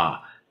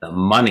 The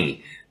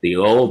money, the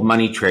old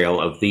money trail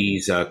of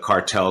these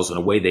cartels in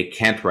a way they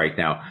can't right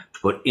now, to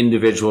put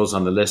individuals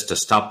on the list, to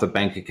stop the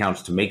bank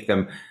accounts, to make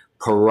them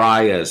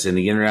pariahs in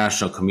the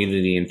international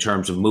community in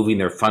terms of moving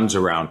their funds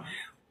around.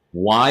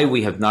 Why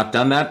we have not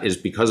done that is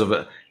because of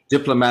a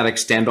diplomatic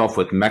standoff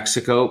with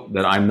Mexico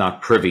that I'm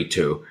not privy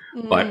to.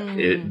 But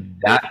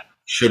that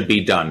should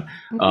be done.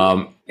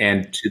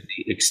 And to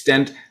the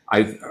extent,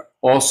 I've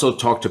also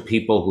talked to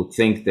people who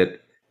think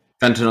that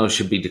fentanyl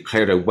should be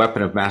declared a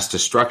weapon of mass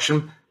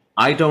destruction.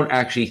 I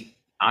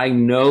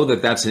know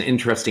that that's an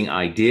interesting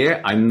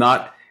idea. I'm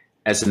not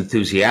as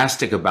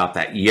enthusiastic about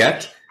that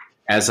yet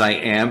as I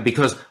am,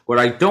 because what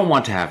I don't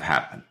want to have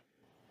happen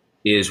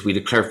is we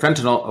declare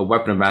fentanyl a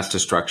weapon of mass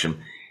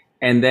destruction,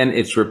 and then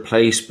it's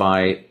replaced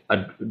by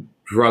a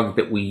drug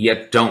that we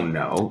yet don't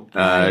know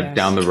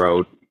down the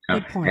road.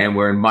 And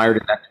we're mired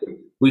in that.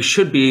 We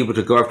should be able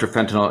to go after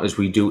fentanyl as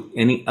we do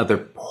any other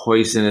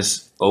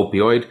poisonous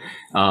opioid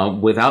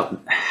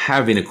without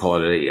having to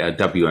call it a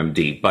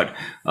WMD. But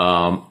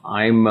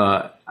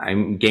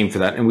I'm game for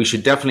that. And we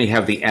should definitely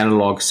have the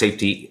analog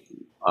safety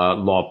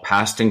law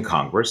passed in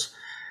Congress.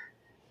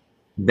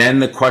 Then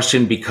the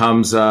question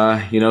becomes,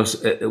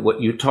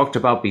 what you talked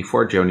about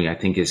before, Joni, I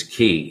think is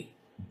key.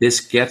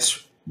 This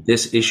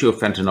issue of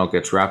fentanyl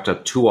gets wrapped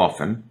up too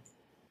often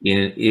in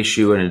an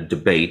issue and a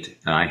debate,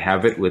 and I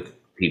have it with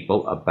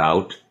people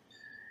about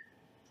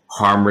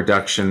harm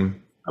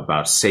reduction,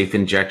 about safe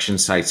injection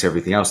sites,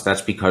 everything else.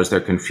 That's because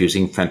they're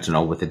confusing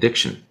fentanyl with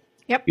addiction.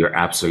 Yep. You're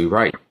absolutely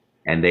right.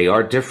 And they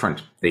are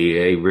different.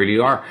 They really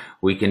are.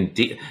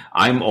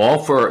 I'm all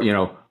for,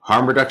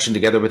 harm reduction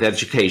together with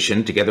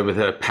education, together with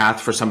a path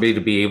for somebody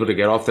to be able to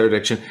get off their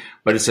addiction,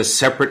 but it's a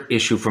separate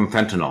issue from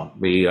fentanyl.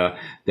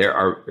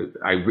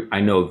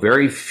 I know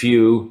very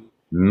few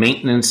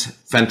maintenance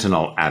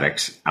fentanyl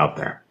addicts out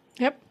there.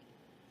 Yep.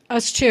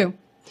 Us too.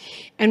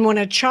 And when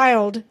a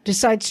child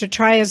decides to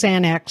try a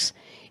Xanax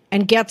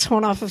and gets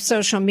one off of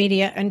social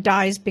media and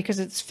dies because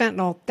it's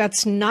fentanyl,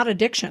 that's not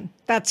addiction.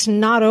 That's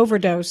not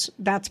overdose.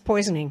 That's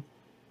poisoning.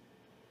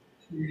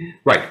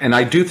 Right. And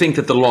I do think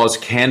that the laws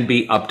can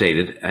be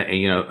updated,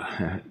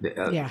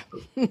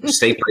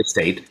 state by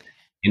state.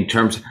 In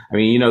terms,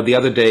 the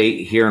other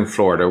day here in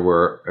Florida,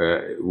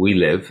 where we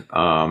live,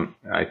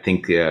 I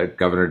think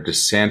Governor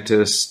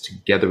DeSantis,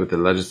 together with the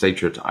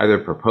legislature, it's either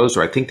proposed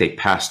or I think they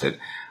passed it.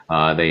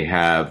 They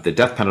have the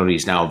death penalty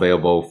is now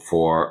available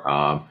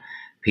for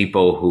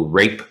people who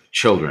rape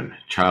children,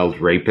 child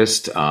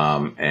rapist,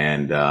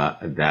 and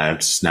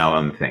that's now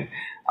on the thing.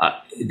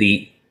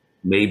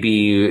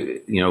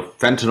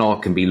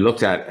 Fentanyl can be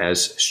looked at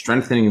as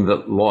strengthening the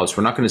laws.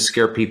 We're not going to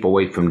scare people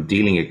away from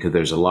dealing it because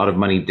there's a lot of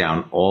money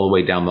all the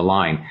way down the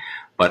line.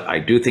 But I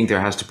do think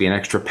there has to be an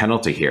extra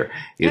penalty here.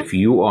 If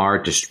you are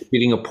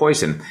distributing a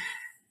poison,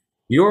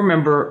 you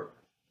remember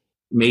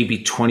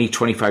maybe 20,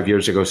 25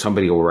 years ago,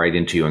 somebody will write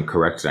into you and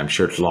correct it. I'm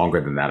sure it's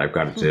longer than that. I've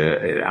got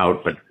it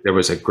out. But there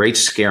was a great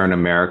scare in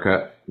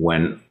America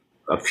when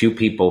a few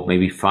people,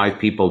 maybe 5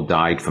 people,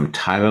 died from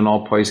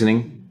Tylenol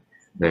poisoning.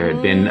 There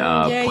had been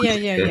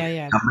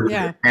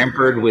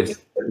tampered with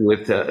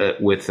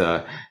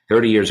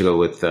 30 years ago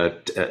with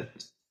sort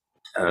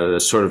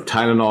of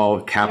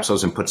Tylenol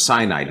capsules and put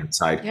cyanide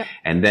inside,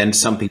 and then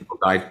some people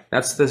died.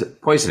 That's the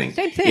poisoning.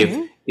 Same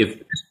thing.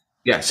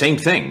 Same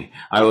thing.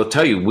 I will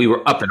tell you, we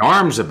were up in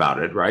arms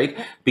about it, right?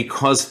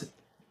 Because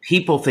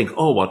people think,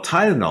 oh, well,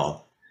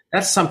 Tylenol,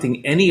 that's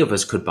something any of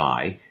us could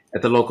buy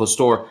at the local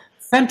store.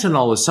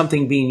 Fentanyl is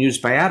something being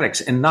used by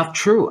addicts, and not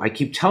true. I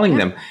keep telling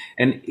them,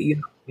 and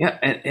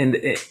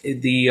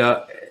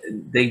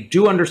they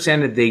do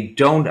understand it. They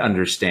don't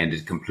understand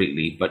it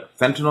completely. But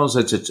fentanyl is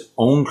its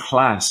own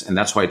class, and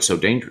that's why it's so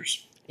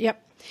dangerous.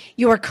 Yep,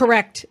 you are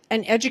correct.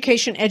 And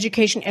education,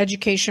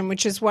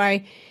 which is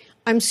why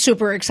I'm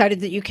super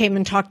excited that you came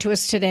and talked to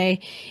us today.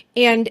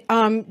 And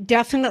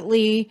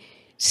definitely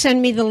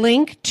send me the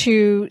link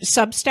to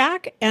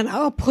Substack, and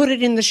I'll put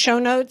it in the show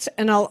notes.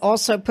 And I'll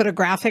also put a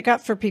graphic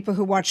up for people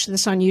who watch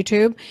this on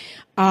YouTube,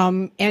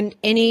 and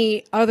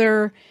any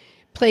other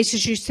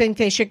places you think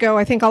they should go.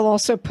 I think I'll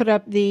also put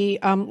up the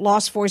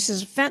Lost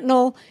Voices of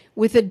Fentanyl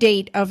with a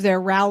date of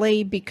their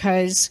rally,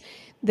 because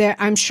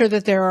I'm sure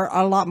that there are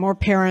a lot more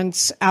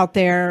parents out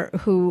there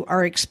who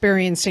are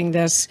experiencing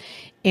this.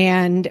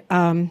 And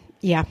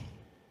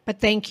but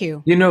thank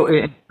you.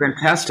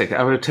 Fantastic.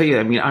 I would tell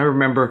you, I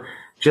remember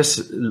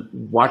just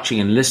watching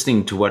and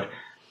listening to what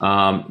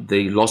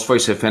the Lost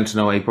Voices of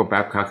Fentanyl, April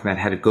Babcock, and that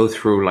had to go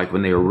through, like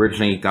when they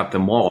originally got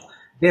them all.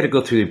 They had to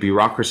go through the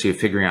bureaucracy of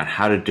figuring out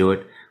how to do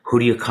it. Who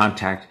do you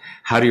contact?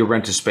 How do you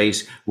rent a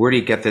space? Where do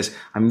you get this?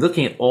 I'm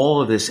looking at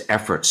all of this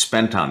effort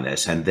spent on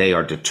this, and they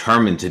are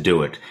determined to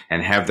do it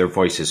and have their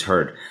voices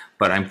heard.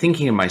 But I'm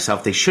thinking to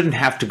myself, they shouldn't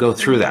have to go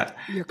through that.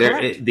 You're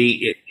correct.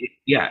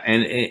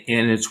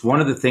 And it's one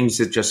of the things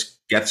that just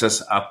gets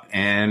us up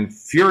and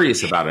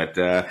furious about it.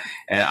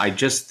 And I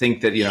just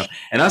think that,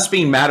 and us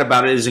being mad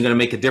about it isn't going to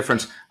make a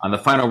difference on the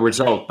final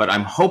result. But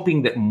I'm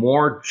hoping that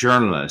more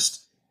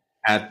journalists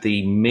at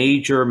the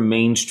major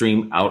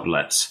mainstream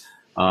outlets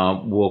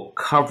will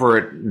cover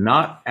it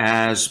not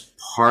as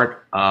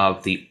part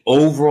of the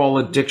overall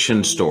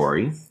addiction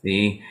story,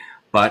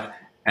 but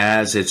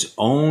as its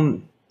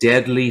own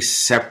deadly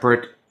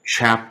separate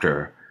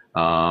chapter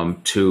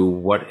to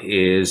what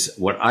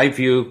I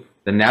view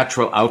the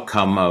natural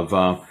outcome of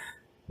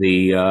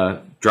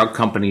the drug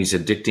companies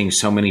addicting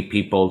so many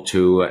people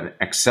to an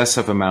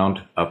excessive amount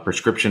of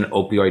prescription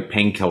opioid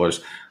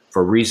painkillers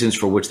for reasons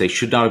for which they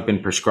should not have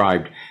been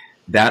prescribed,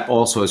 that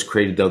also has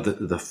created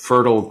the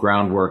fertile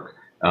groundwork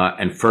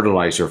and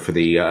fertilizer for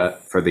the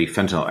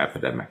fentanyl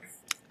epidemic.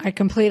 I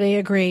completely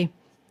agree.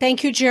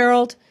 Thank you,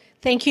 Gerald.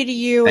 Thank you to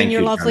you and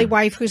your lovely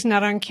wife who's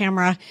not on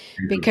camera,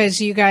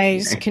 because you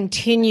guys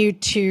continue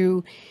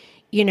to,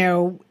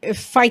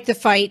 fight the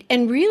fight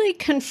and really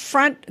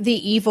confront the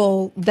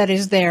evil that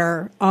is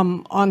there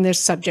on this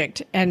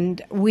subject.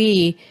 And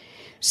we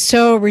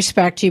so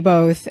respect you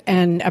both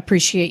and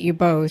appreciate you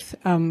both.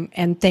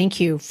 And thank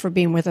you for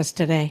being with us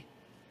today.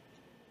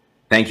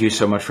 Thank you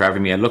so much for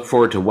having me. I look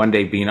forward to one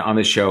day being on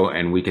the show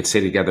and we could say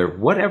together,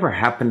 whatever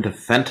happened to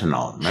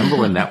fentanyl? Remember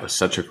when that was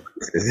such a...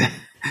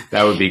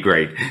 That would be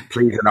great.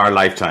 Please, in our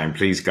lifetime,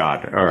 please,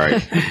 God. All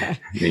right.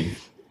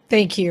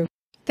 Thank you.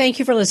 Thank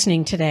you for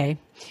listening today.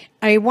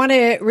 I want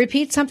to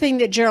repeat something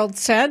that Gerald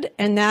said,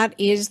 and that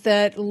is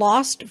that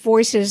Lost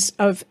Voices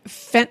of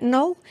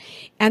Fentanyl,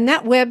 and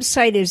that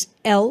website is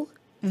lvof.org.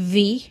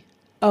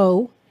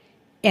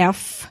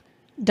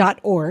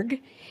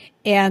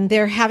 And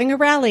they're having a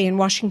rally in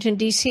Washington,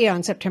 D.C.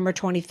 on September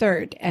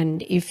 23rd.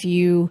 And if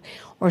you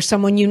or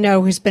someone you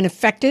know has been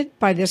affected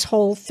by this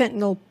whole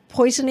fentanyl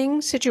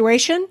poisoning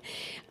situation,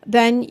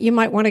 then you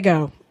might want to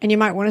go and you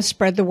might want to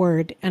spread the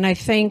word. And I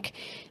think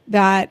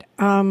that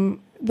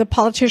the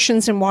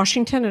politicians in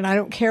Washington, and I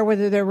don't care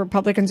whether they're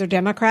Republicans or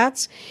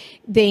Democrats,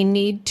 they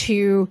need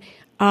to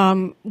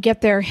get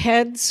their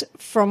heads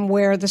from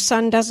where the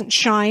sun doesn't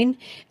shine,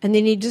 and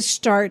they need to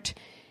start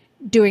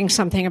doing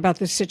something about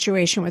this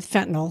situation with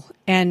fentanyl.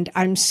 And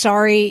I'm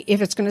sorry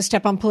if it's going to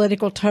step on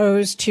political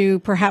toes to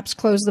perhaps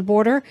close the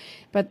border,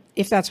 but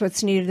if that's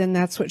what's needed, then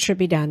that's what should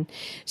be done.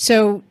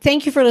 So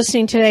thank you for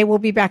listening today. We'll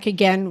be back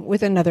again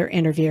with another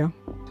interview.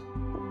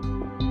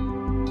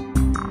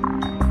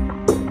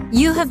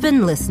 You have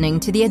been listening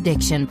to the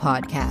Addiction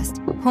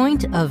Podcast,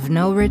 Point of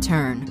No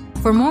Return.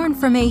 For more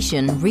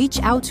information,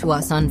 reach out to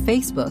us on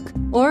Facebook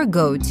or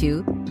go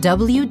to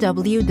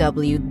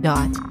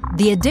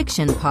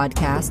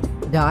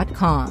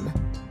www.theaddictionpodcast.com.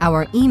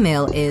 Our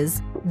email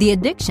is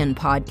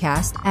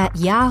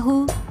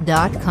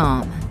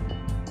theaddictionpodcast@yahoo.com.